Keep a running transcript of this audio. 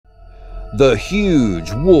The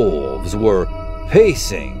huge wolves were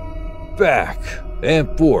pacing back and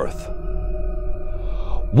forth.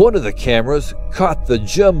 One of the cameras caught the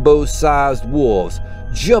jumbo-sized wolves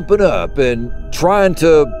jumping up and trying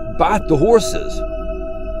to bite the horses.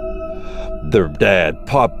 Their dad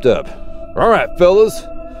popped up. "All right, fellas,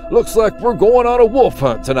 looks like we're going on a wolf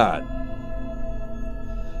hunt tonight."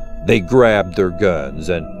 They grabbed their guns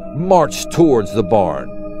and marched towards the barn.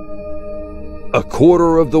 A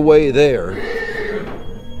quarter of the way there,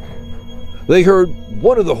 they heard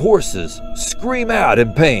one of the horses scream out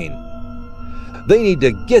in pain. They need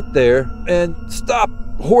to get there and stop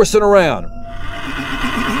horsing around.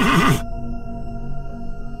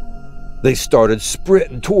 They started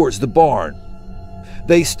sprinting towards the barn.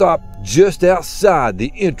 They stopped just outside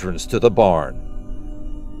the entrance to the barn.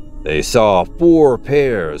 They saw 4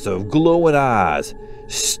 pairs of glowing eyes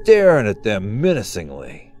staring at them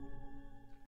menacingly.